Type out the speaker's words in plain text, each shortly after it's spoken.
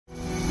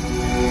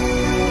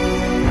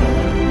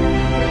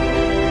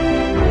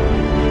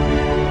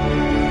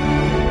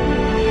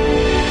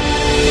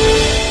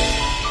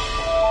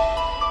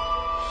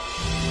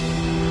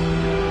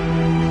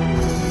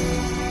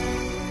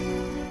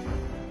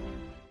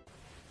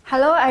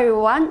Hello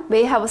everyone,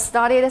 we have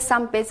studied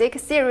some basic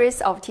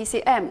theories of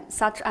TCM,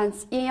 such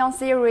as yin-yang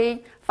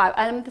theory,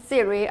 five-element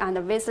theory, and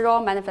visceral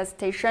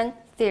manifestation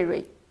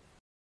theory.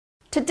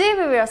 Today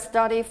we will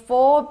study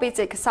 4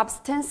 basic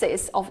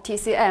substances of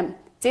TCM.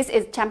 This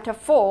is chapter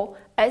 4,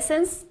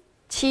 essence,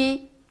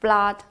 qi,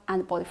 blood,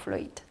 and body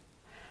fluid.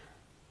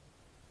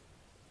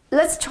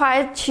 Let's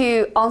try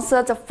to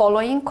answer the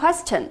following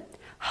question.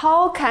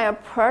 How can a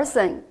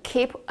person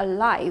keep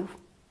alive?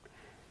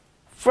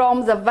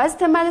 From the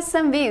Western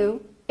medicine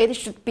view, it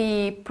should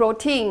be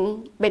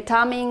protein,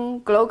 vitamin,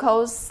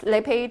 glucose,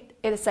 lipid,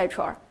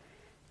 etc.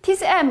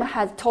 TCM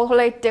has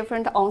totally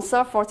different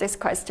answer for this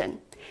question.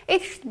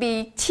 It should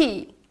be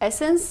qi,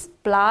 essence,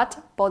 blood,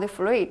 body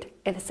fluid,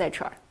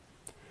 etc.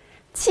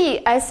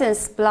 Qi,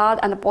 essence, blood,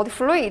 and body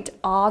fluid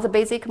are the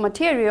basic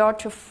material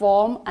to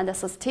form and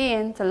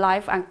sustain the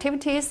life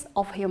activities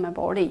of human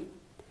body.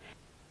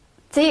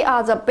 They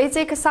are the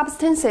basic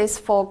substances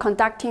for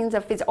conducting the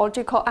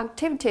physiological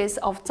activities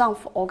of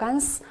zangfu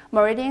organs,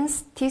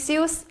 meridians,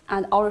 tissues,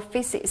 and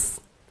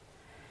orifices.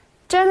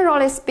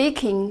 Generally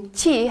speaking,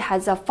 qi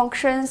has the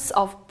functions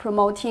of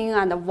promoting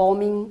and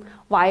warming,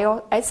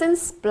 while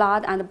essence,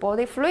 blood, and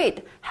body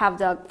fluid have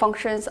the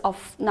functions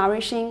of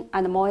nourishing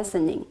and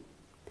moistening.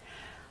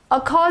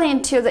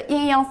 According to the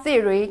yin-yang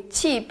theory,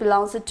 qi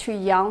belongs to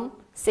yang,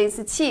 since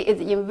qi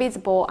is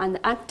invisible and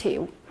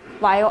active,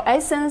 while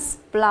essence,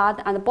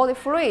 blood, and body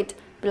fluid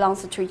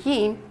belongs to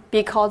yin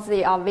because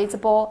they are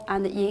visible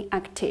and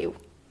inactive.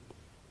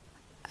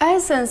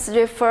 Essence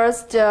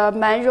refers to the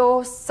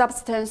mineral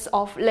substance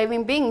of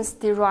living beings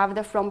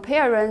derived from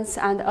parents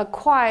and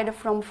acquired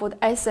from food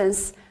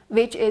essence,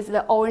 which is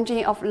the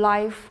origin of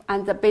life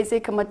and the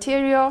basic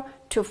material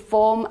to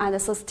form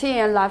and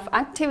sustain life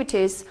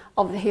activities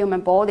of the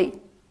human body.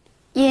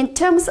 In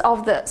terms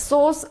of the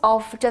source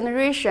of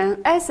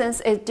generation,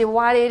 essence is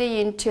divided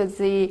into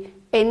the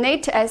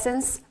innate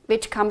essence,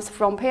 which comes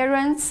from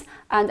parents,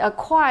 and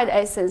acquired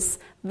essence,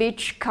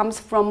 which comes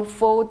from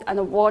food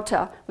and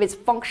water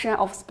with function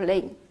of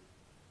spleen.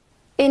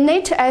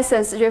 Innate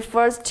essence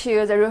refers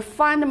to the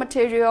refined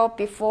material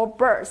before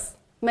birth,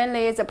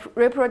 mainly the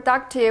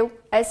reproductive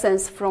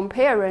essence from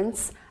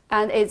parents,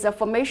 and is the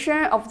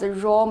formation of the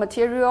raw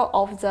material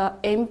of the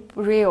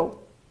embryo.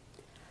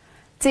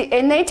 The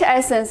innate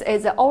essence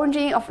is the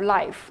origin of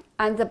life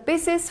and the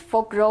basis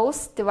for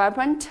growth,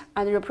 development,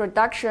 and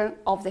reproduction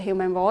of the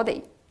human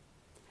body.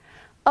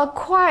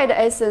 Acquired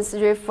essence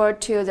refers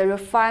to the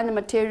refined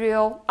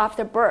material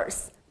after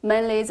birth,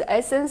 mainly the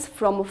essence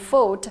from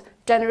food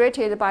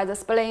generated by the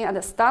spleen and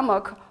the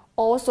stomach,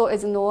 also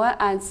is known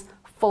as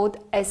food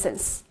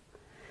essence.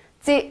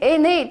 The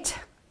innate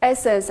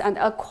essence and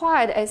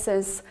acquired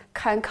essence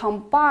can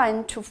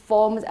combine to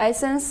form the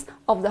essence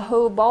of the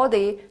whole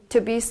body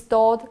to be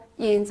stored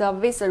in the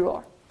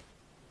viscera.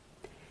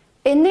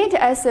 Innate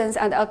essence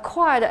and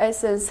acquired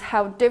essence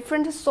have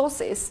different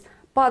sources,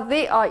 but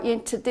they are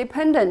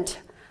interdependent.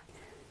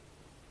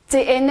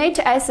 The innate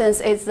essence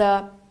is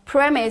the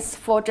premise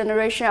for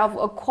generation of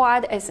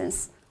acquired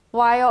essence,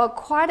 while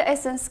acquired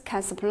essence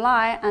can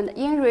supply and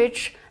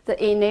enrich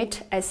the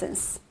innate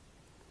essence.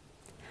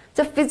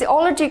 The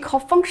physiological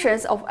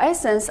functions of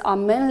essence are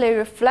mainly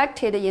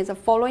reflected in the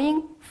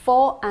following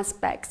 4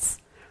 aspects.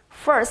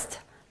 First,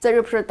 the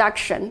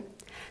reproduction.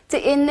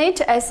 The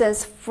innate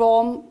essence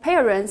from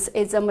parents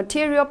is the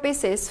material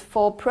basis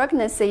for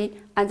pregnancy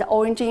and the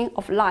origin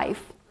of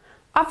life.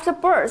 After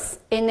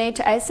birth, innate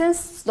essence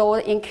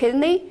stored in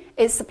kidney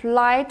is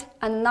supplied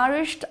and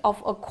nourished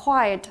of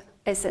acquired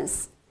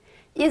essence.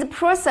 In the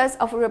process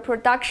of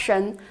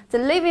reproduction, the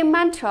living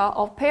matter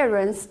of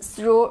parents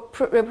through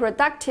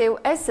reproductive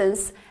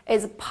essence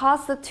is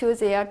passed to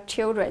their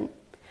children.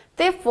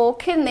 Therefore,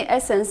 kidney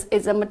essence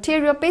is the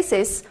material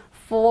basis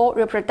for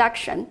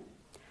reproduction.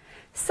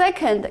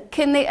 Second,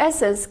 kidney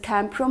essence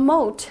can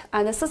promote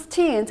and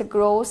sustain the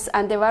growth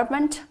and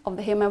development of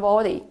the human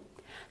body.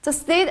 The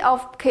state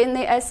of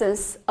kidney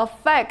essence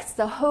affects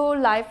the whole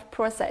life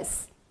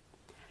process.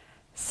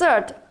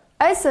 Third,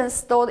 essence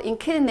stored in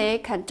kidney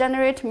can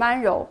generate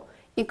mineral,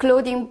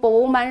 including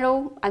bone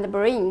marrow and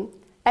brain.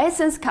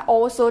 Essence can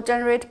also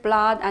generate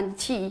blood and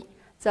qi.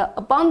 The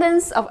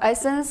abundance of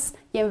essence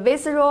in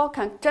viscera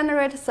can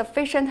generate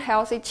sufficient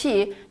healthy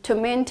qi to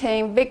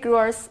maintain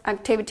vigorous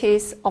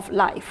activities of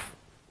life.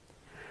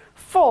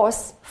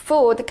 Fourth,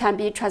 food can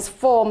be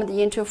transformed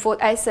into food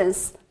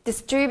essence,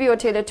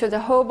 distributed to the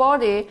whole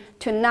body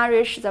to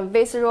nourish the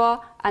viscera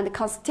and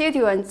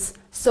constituents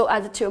so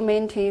as to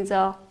maintain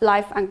the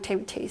life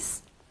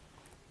activities.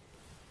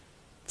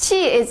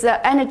 Qi is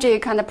the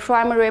energetic and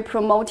primary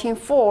promoting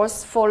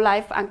force for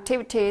life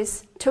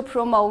activities to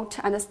promote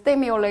and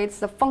stimulate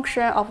the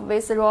function of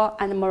viscera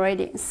and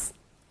meridians.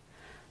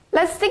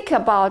 Let's think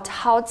about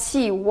how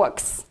qi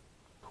works.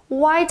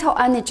 Vital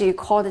energy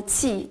called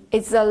qi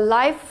is the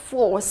life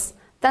force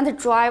that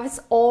drives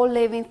all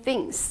living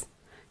things.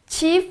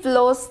 Qi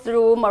flows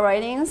through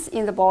meridians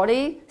in the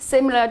body,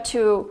 similar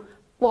to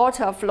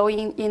water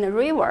flowing in a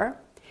river.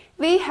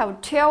 We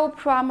have 12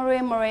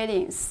 primary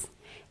meridians.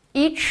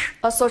 each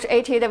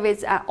associated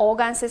with an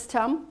organ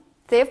system,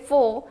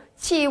 Therefore,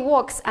 qi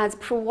works as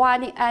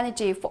providing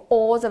energy for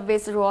all the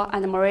visceral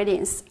and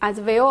meridians, as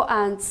well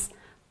as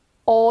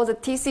all the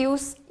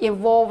tissues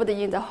involved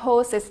in the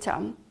whole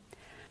system.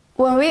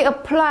 When we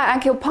apply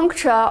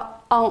acupuncture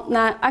on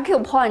an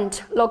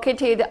acupoint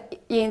located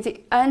in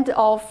the end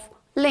of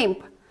limb,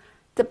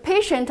 the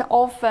patient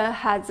often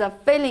has a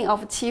feeling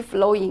of qi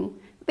flowing,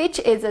 which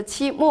is a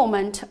qi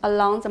movement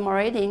along the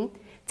meridian.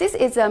 This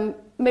is a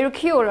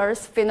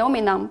miraculous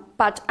phenomenon,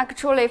 but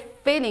actually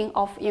feeling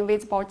of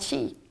invisible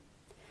qi.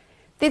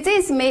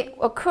 Disease may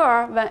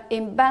occur when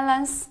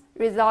imbalance,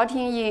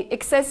 resulting in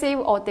excessive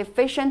or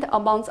deficient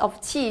amounts of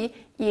qi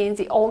in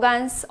the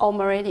organs or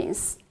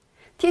meridians.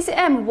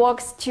 TCM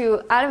works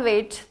to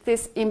elevate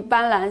this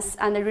imbalance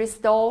and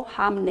restore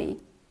harmony.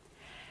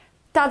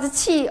 Does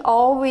qi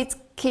always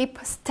keep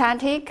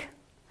static?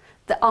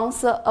 The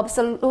answer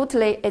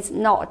absolutely is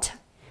not.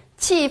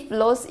 Qi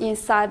flows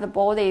inside the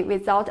body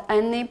without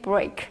any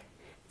break.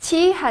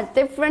 Qi has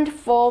different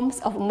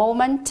forms of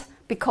movement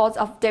because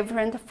of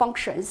different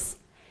functions.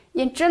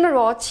 In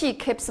general, qi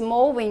keeps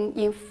moving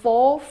in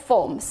 4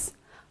 forms: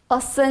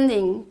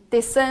 ascending,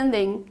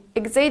 descending,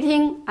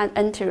 exiting, and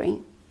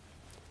entering.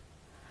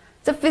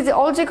 The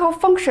physiological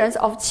functions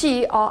of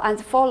qi are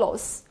as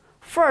follows.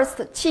 First,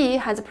 qi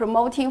has a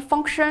promoting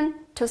function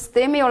to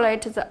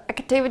stimulate the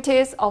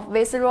activities of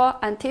viscera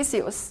and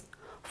tissues.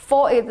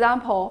 For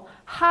example,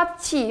 heart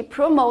qi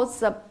promotes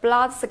the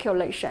blood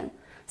circulation,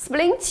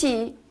 spleen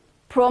qi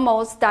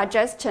promotes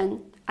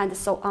digestion, and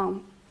so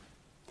on.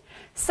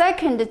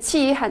 Second,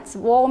 qi has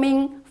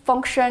warming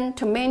function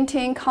to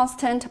maintain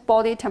constant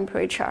body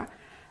temperature,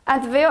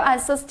 as well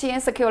as sustain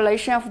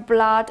circulation of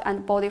blood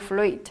and body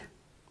fluid.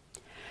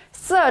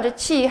 Third,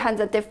 qi has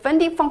a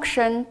defending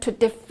function to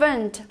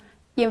defend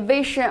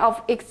invasion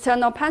of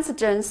external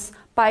pathogens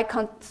by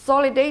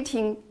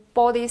consolidating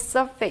body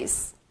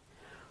surface.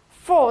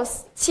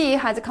 Fourth, qi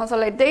has a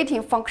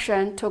consolidating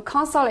function to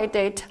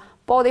consolidate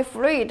body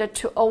fluid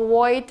to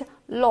avoid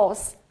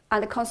loss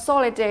and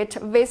consolidate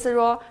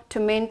viscera to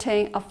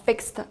maintain a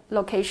fixed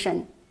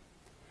location.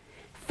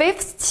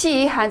 Fifth,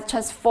 qi has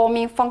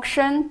transforming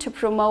function to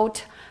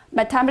promote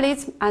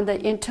metabolism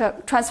and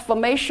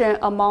transformation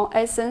among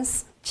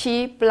essence,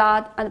 qi,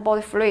 blood, and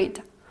body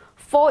fluid.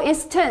 For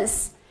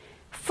instance,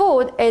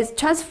 food is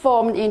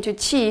transformed into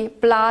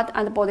qi, blood,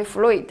 and body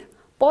fluid.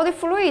 Body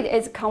fluid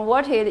is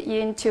converted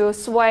into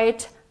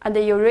sweat and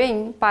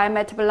urine by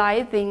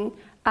metabolizing,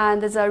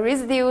 and the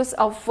residues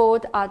of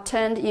food are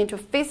turned into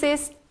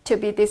feces to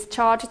be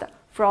discharged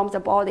from the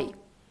body.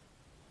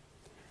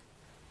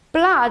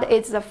 Blood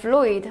is the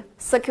fluid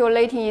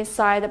circulating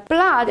inside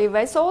blood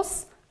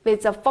vessels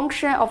with the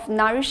function of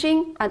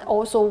nourishing and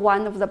also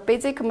one of the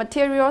basic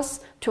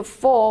materials to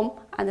form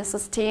and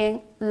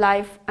sustain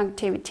life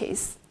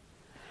activities.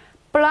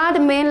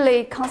 Blood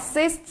mainly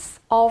consists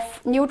of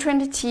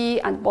nutrient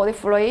qi and body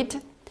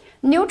fluid.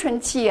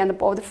 Nutrient qi and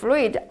body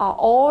fluid are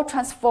all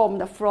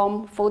transformed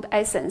from food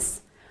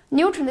essence.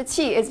 Nutrient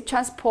qi is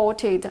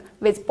transported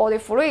with body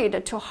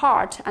fluid to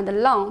heart and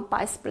lung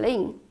by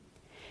spleen.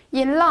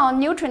 In lung,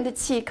 nutrient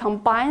qi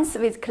combines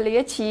with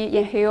clear qi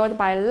inhaled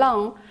by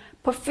lung,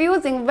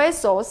 perfusing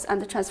vessels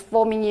and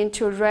transforming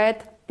into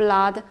red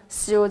blood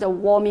through the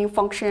warming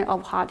function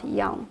of heart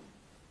yang.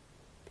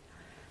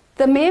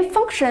 The main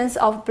functions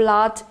of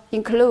blood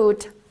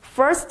include: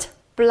 first,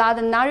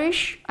 blood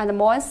nourish and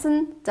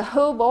moisten the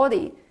whole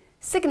body,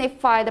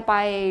 signified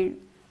by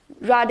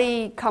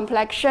ruddy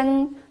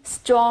complexion,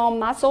 strong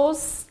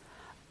muscles,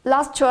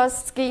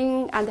 lustrous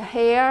skin and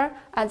hair,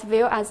 as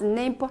well as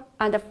nimble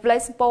and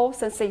flexible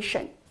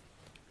sensation.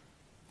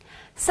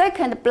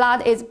 Second,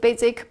 blood is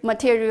basic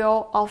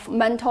material of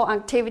mental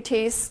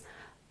activities,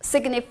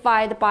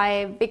 signified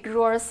by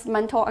vigorous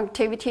mental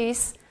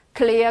activities,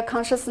 clear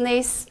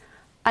consciousness,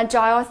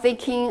 agile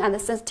thinking, and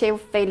sensitive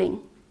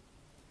feeling.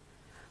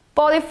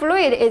 Body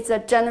fluid is a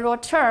general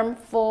term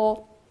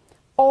for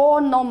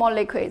all normal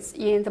liquids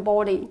in the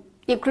body,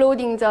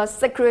 including the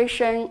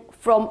secretion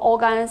from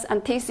organs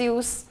and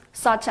tissues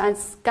such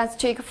as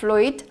gastric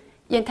fluid,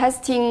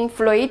 intestinal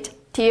fluid,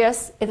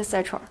 tears,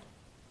 etc.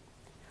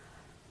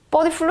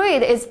 Body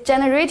fluid is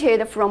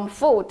generated from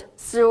food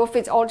through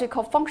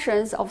physiological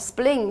functions of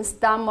spleen,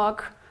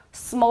 stomach,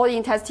 small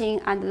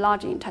intestine, and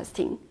large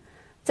intestine.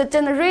 The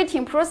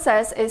generating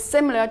process is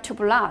similar to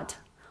blood.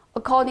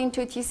 According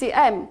to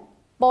TCM,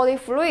 body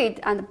fluid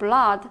and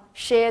blood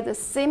share the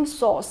same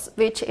source,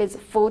 which is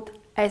food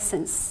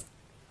essence.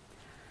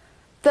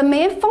 The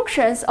main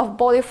functions of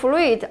body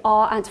fluid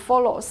are as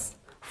follows.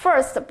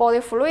 First,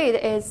 body fluid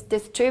is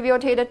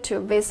distributed to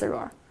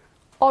viscera,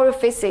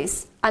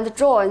 orifices, and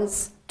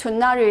joints to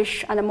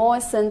nourish and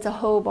moisten the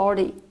whole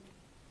body.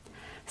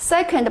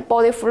 Second,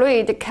 body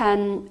fluid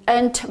can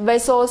enter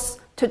vessels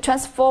to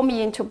transform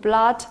into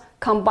blood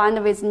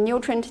combined with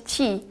nutrient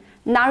qi,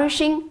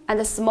 nourishing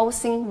and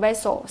smoothing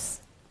vessels.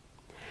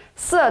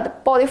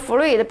 Third, body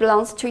fluid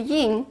belongs to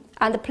yin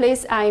and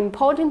plays an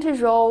important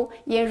role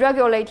in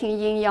regulating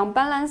yin-yang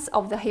balance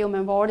of the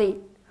human body.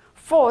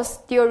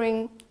 Fourth,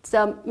 during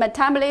the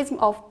metabolism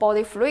of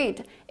body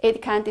fluid.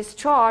 It can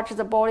discharge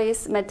the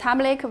body's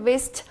metabolic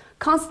waste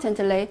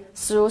constantly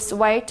through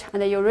sweat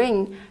and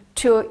urine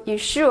to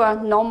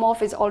ensure normal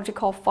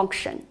physiological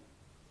function.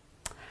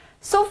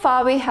 So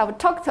far, we have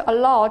talked a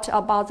lot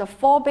about the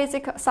 4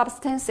 basic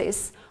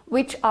substances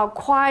which are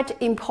quite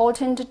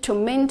important to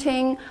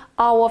maintain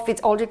our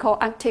physiological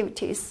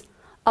activities.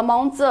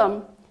 Among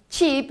them,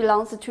 Qi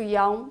belongs to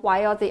Yang,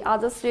 while the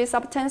other 3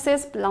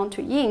 substances belong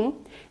to Yin.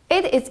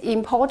 It is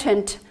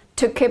important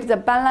to keep the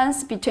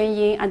balance between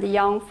Yin and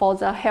Yang for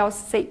the health's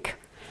sake.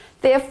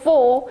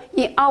 Therefore,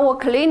 in our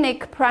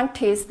clinic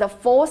practice, the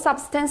 4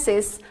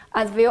 substances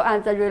as well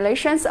as the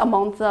relations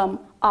among them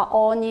are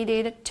all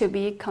needed to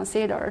be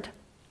considered.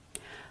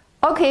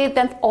 Okay,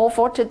 that's all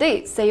for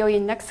today. See you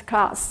in next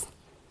class.